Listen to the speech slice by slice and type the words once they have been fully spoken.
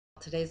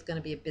Today's going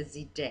to be a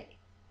busy day,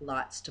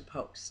 lots to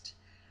post.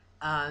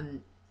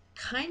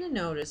 Kind of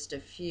noticed a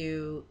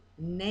few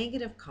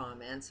negative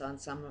comments on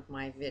some of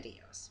my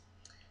videos.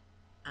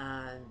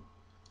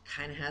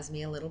 Kind of has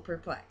me a little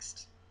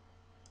perplexed.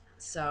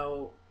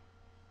 So,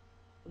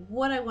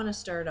 what I want to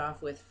start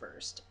off with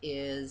first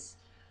is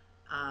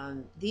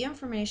the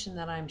information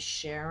that I'm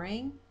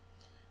sharing.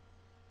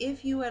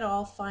 If you at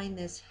all find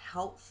this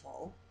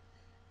helpful,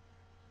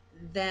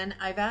 then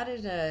I've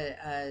added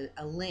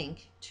a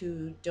link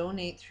to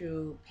donate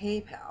through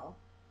PayPal.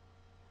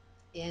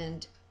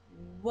 And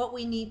what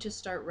we need to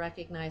start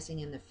recognizing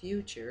in the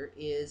future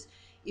is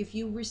if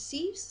you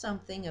receive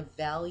something of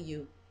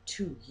value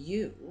to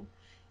you,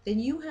 then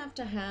you have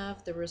to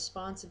have the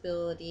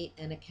responsibility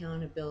and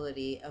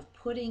accountability of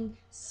putting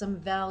some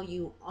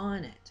value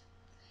on it.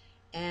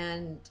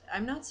 And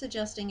I'm not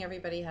suggesting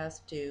everybody has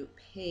to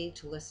pay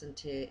to listen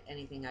to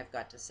anything I've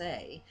got to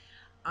say.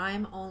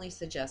 I'm only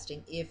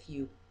suggesting if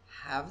you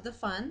have the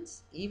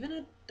funds,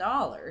 even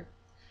 $1,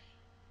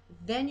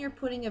 then you're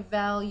putting a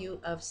value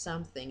of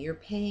something, you're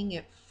paying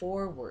it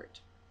forward.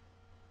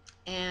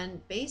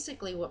 And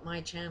basically what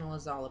my channel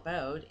is all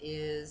about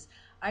is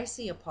I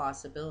see a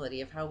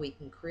possibility of how we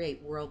can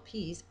create world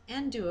peace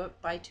and do it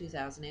by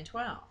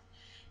 2012.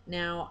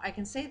 Now, I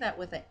can say that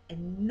with an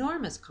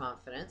enormous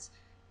confidence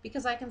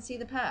because I can see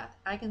the path.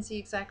 I can see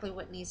exactly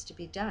what needs to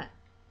be done.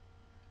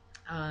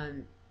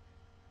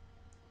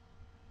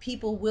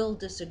 People will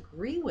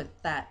disagree with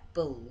that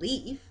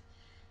belief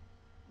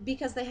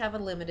because they have a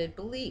limited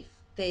belief.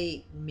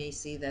 They may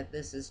see that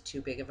this is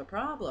too big of a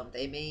problem.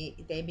 They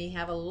may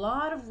have a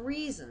lot of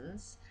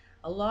reasons,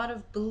 a lot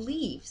of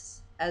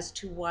beliefs as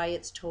to why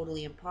it's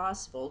totally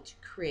impossible to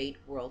create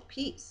world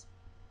peace.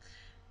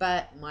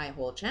 But my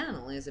whole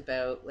channel is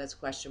about let's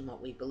question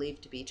what we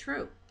believe to be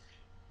true.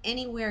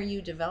 Anywhere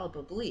you develop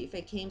a belief,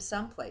 it came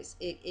someplace.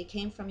 It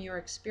came from your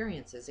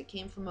experiences. It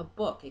came from a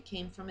book. It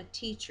came from a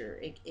teacher.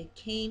 It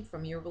came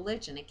from your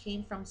religion. It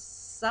came from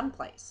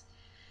someplace.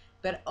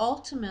 But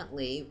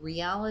ultimately,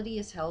 reality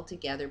is held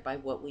together by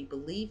what we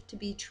believe to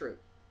be true.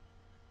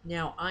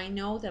 Now, I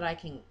know that I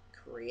can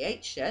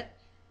create shit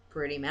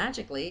pretty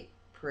magically,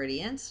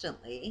 pretty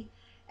instantly,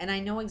 and I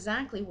know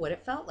exactly what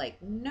it felt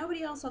like.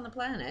 Nobody else on the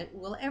planet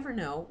will ever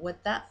know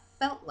what that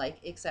felt like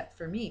except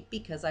for me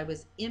because I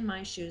was in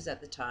my shoes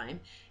at the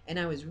time and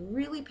I was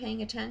really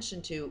paying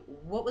attention to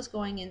what was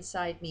going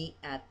inside me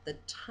at the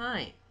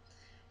time.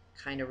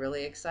 Kind of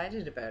really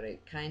excited about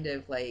it. Kind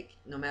of like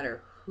no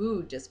matter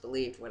who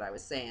disbelieved what I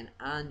was saying,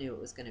 I knew it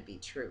was going to be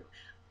true.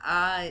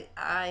 I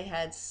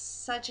had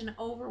such an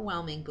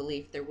overwhelming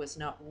belief. There was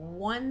not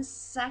 1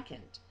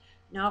 second,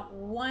 not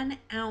 1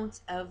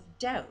 ounce of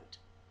doubt.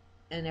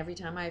 And every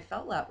time I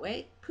felt that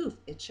way, poof,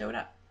 it showed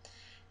up.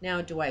 Now,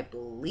 do I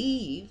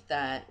believe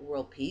that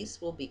world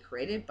peace will be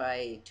created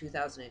by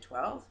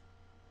 2012?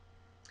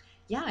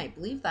 Yeah, I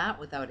believe that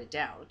without a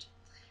doubt.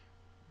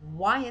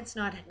 Why it's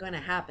not going to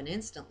happen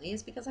instantly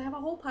is because I have a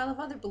whole pile of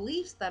other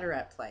beliefs that are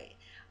at play.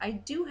 I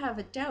do have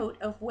a doubt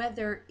of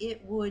whether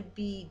it would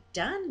be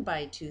done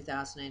by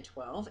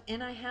 2012,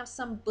 and I have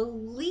some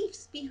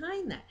beliefs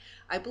behind that.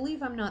 I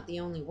believe I'm not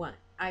the only one.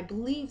 I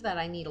believe that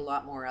I need a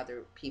lot more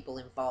other people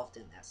involved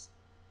in this.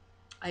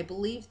 I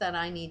believe that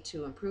I need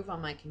to improve on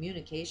my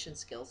communication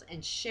skills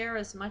and share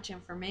as much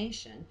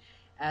information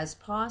as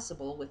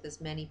possible with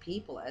as many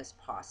people as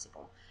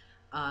possible.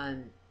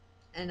 And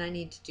I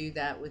need to do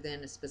that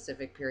within a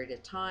specific period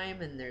of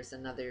time, and there's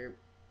another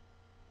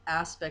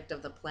aspect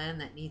of the plan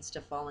that needs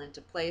to fall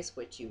into place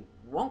which you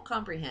won't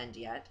comprehend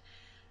yet,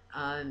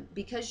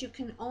 because you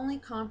can only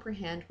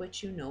comprehend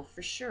what you know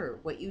for sure,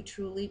 what you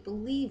truly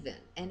believe in.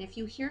 And if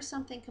you hear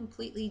something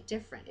completely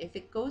different, if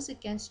it goes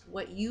against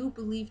what you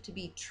believe to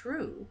be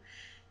true,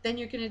 then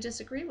you're going to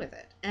disagree with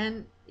it.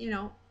 And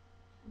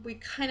we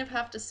kind of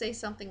have to say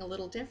something a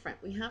little different.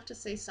 We have to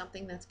say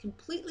something that's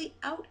completely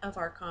out of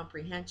our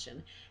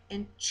comprehension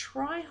and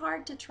try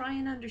hard to try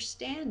and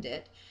understand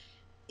it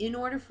in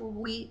order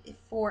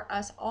for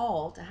us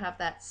all to have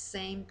that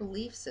same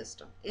belief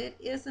system. It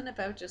isn't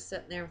about just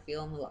sitting there and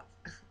feeling the love.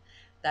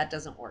 That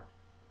doesn't work.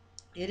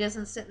 It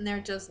isn't sitting there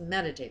just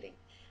meditating.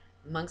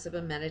 Monks have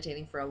been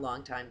meditating for a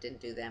long time,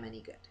 didn't do them any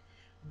good.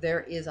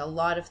 There is a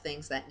lot of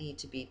things that need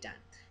to be done.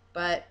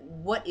 But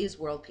what is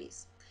world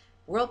peace?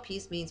 World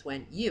peace means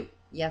when you,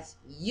 yes,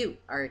 you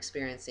are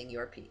experiencing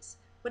your peace.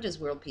 What does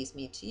world peace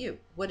mean to you?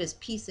 What does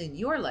peace in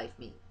your life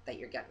mean? That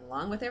you're getting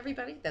along with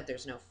everybody, that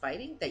there's no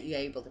fighting, that you're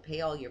able to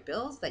pay all your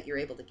bills, that you're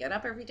able to get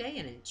up every day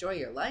and enjoy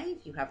your life,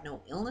 you have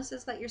no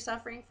illnesses that you're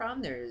suffering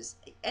from, there's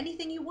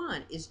anything you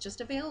want is just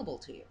available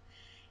to you.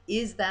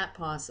 Is that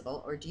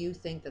possible, or do you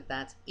think that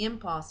that's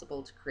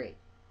impossible to create?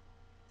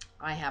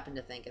 I happen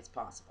to think it's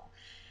possible.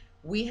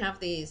 We have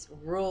these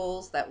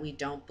rules that we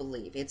don't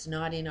believe. It's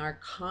not in our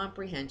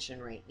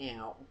comprehension right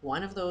now.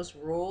 One of those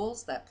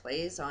rules that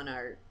plays on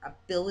our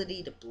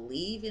ability to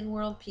believe in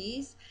world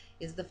peace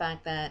is the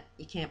fact that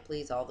you can't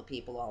please all the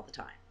people all the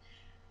time.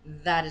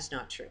 That is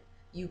not true.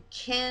 You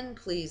can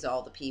please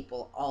all the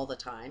people all the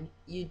time.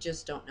 You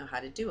just don't know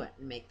how to do it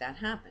and make that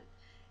happen.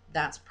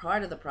 That's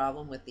part of the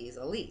problem with these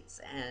elites,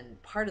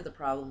 and part of the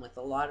problem with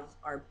a lot of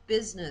our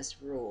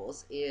business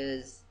rules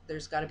is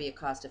there's got to be a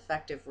cost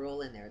effective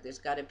rule in there. There's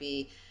got to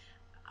be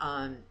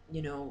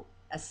you know,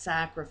 a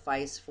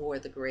sacrifice for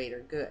the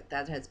greater good.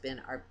 That has been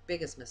our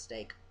biggest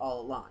mistake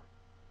all along.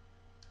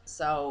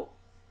 So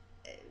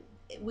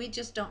we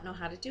just don't know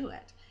how to do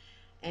it.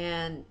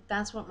 And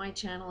that's what my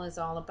channel is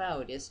all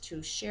about, is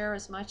to share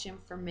as much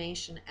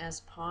information as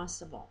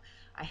possible.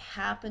 I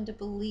happen to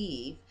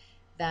believe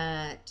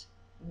that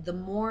the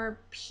more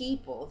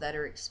people that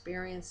are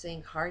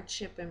experiencing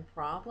hardship and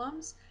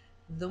problems,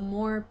 the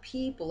more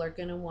people are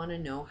going to want to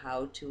know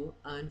how to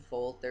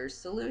unfold their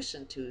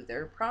solution to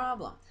their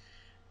problem.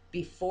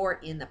 Before,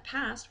 in the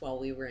past, while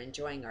we were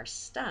enjoying our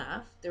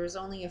stuff, there was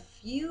only a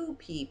few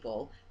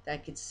people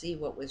that could see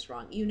what was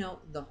wrong. You know,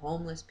 the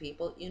homeless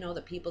people, you know,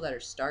 the people that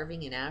are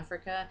starving in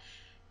Africa.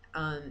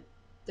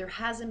 There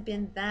hasn't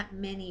been that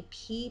many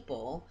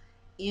people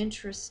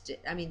interested.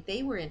 I mean,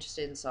 they were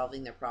interested in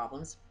solving their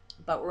problems,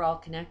 but we're all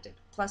connected.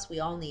 Plus, we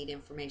all need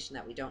information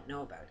that we don't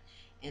know about.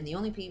 And the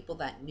only people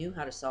that knew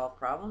how to solve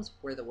problems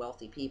were the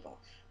wealthy people.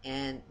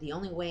 And the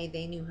only way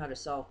they knew how to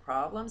solve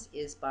problems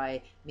is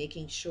by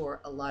making sure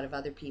a lot of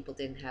other people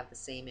didn't have the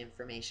same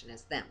information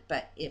as them.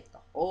 But if the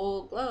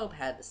whole globe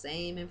had the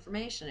same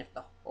information, if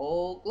the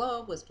whole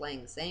globe was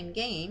playing the same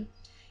game,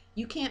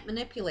 you can't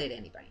manipulate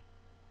anybody.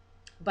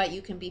 But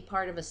you can be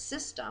part of a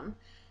system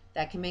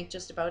that can make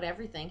just about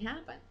everything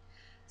happen.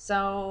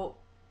 So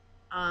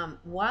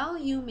while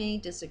you may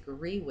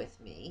disagree with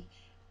me,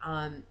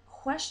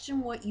 question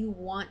what you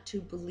want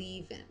to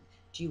believe in.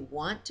 Do you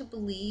want to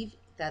believe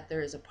that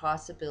there is a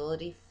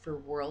possibility for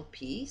world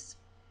peace?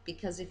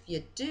 Because if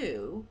you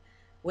do,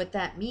 what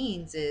that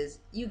means is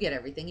you get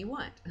everything you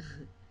want.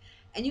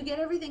 And you get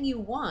everything you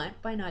want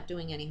by not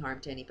doing any harm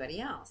to anybody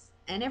else.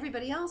 And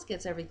everybody else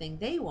gets everything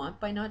they want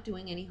by not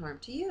doing any harm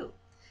to you.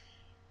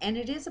 And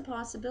it is a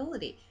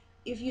possibility.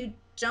 If you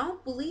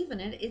don't believe in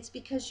it, it's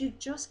because you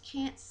just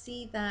can't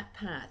see that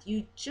path.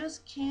 You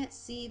just can't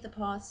see the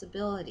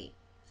possibility.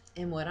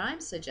 And what I'm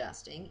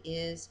suggesting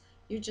is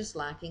you're just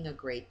lacking a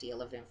great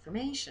deal of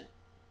information.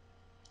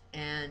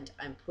 And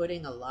I'm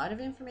putting a lot of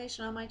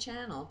information on my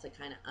channel to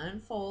kind of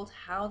unfold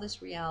how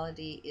this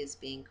reality is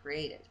being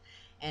created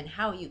and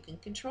how you can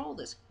control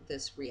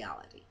this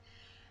reality.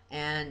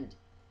 And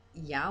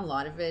yeah, a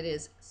lot of it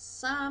is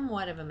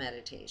somewhat of a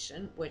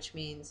meditation, which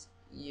means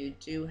you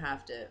do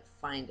have to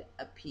find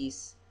a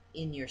peace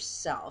in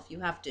yourself.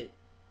 You have to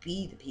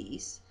be the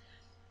peace,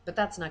 but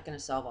that's not going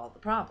to solve all the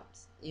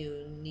problems.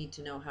 You need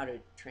to know how to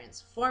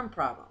transform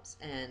problems.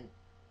 And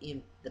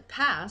in the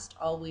past,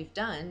 all we've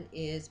done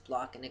is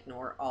block and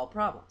ignore all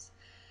problems.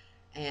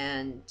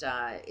 And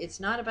it's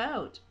not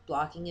about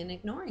blocking and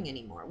ignoring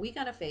anymore. We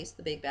got to face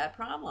the big bad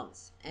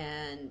problems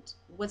and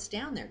what's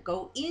down there.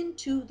 Go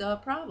into the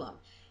problem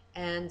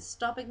and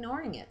stop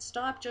ignoring it.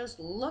 Stop just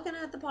looking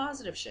at the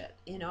positive shit.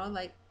 You know,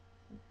 like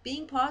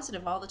being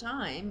positive all the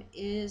time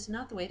is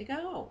not the way to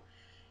go.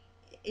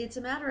 It's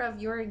a matter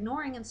of you're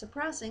ignoring and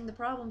suppressing the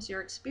problems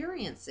you're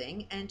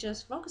experiencing and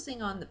just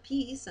focusing on the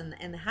peace and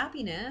the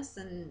happiness,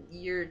 and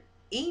you're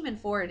aiming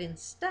for it in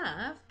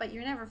stuff, but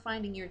you're never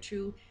finding your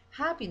true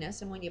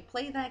happiness. And when you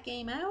play that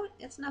game out,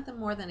 it's nothing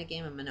more than a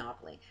game of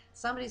Monopoly.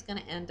 Somebody's going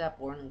to end up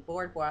on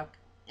Boardwalk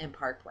and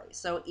Park Place.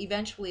 So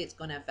eventually it's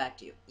going to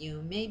affect you.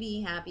 You may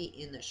be happy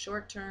in the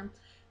short term,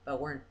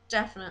 but we're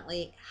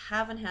definitely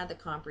haven't had the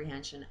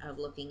comprehension of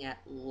looking at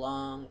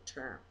long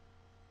term.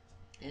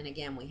 And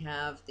again, we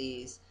have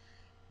these,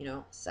 you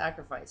know,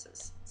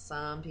 sacrifices.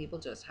 Some people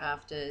just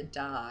have to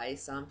die.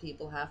 Some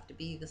people have to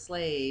be the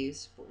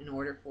slaves in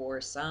order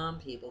for some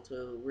people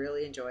to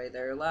really enjoy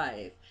their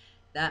life.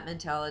 That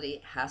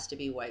mentality has to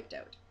be wiped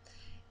out.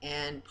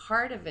 And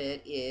part of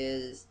it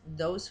is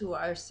those who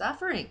are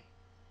suffering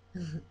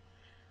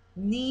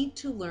need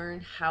to learn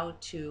how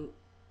to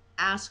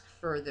ask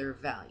for their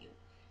value.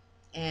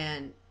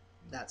 And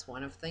that's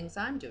one of the things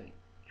I'm doing.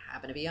 I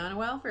happen to be on a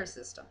welfare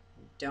system.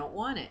 Don't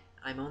want it.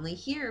 I'm only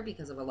here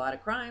because of a lot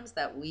of crimes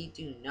that we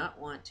do not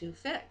want to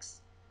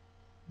fix.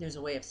 There's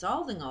a way of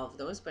solving all of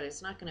those, but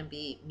it's not going to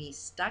be me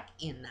stuck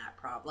in that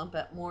problem,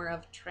 but more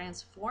of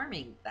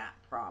transforming that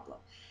problem.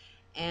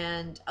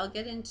 And I'll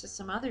get into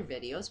some other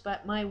videos,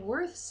 but my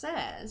worth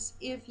says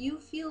if you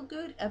feel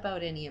good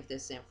about any of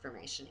this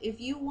information, if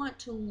you want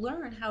to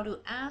learn how to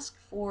ask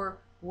for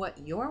what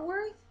you're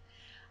worth,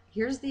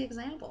 here's the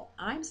example.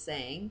 I'm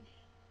saying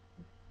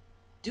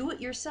do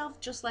it yourself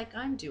just like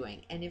I'm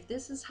doing. And if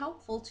this is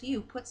helpful to you,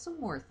 put some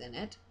worth in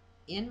it.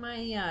 In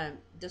my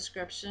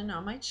description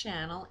on my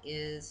channel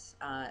is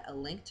a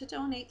link to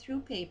donate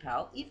through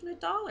PayPal. Even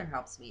 $1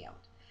 helps me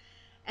out.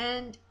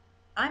 And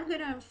I'm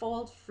going to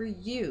unfold for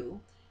you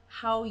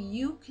how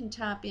you can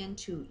tap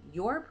into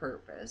your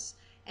purpose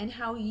and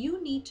how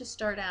you need to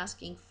start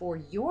asking for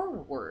your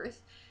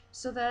worth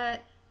so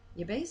that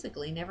you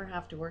basically never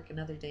have to work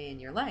another day in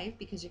your life,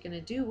 because you're going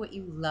to do what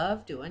you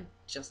love doing,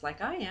 just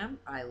like I am.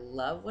 I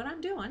love what I'm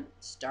doing,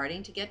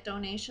 starting to get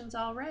donations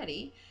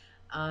already,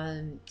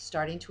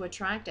 starting to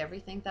attract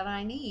everything that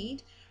I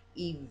need.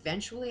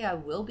 Eventually, I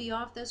will be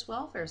off this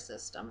welfare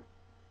system,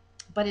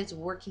 but it's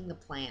working the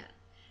plan.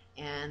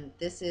 And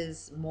this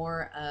is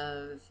more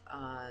of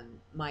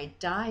my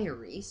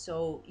diary,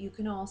 so you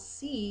can all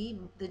see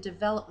the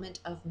development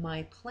of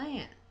my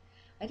plan.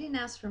 I didn't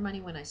ask for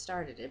money when I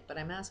started it, but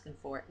I'm asking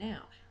for it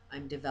now.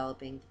 I'm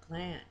developing the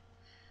plan.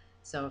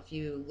 So if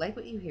you like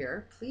what you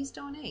hear, please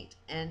donate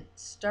and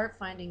start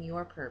finding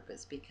your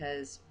purpose,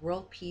 because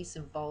world peace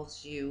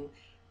involves you,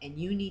 and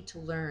you need to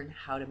learn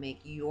how to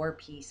make your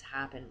peace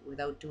happen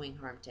without doing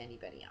harm to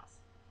anybody else.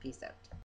 Peace out.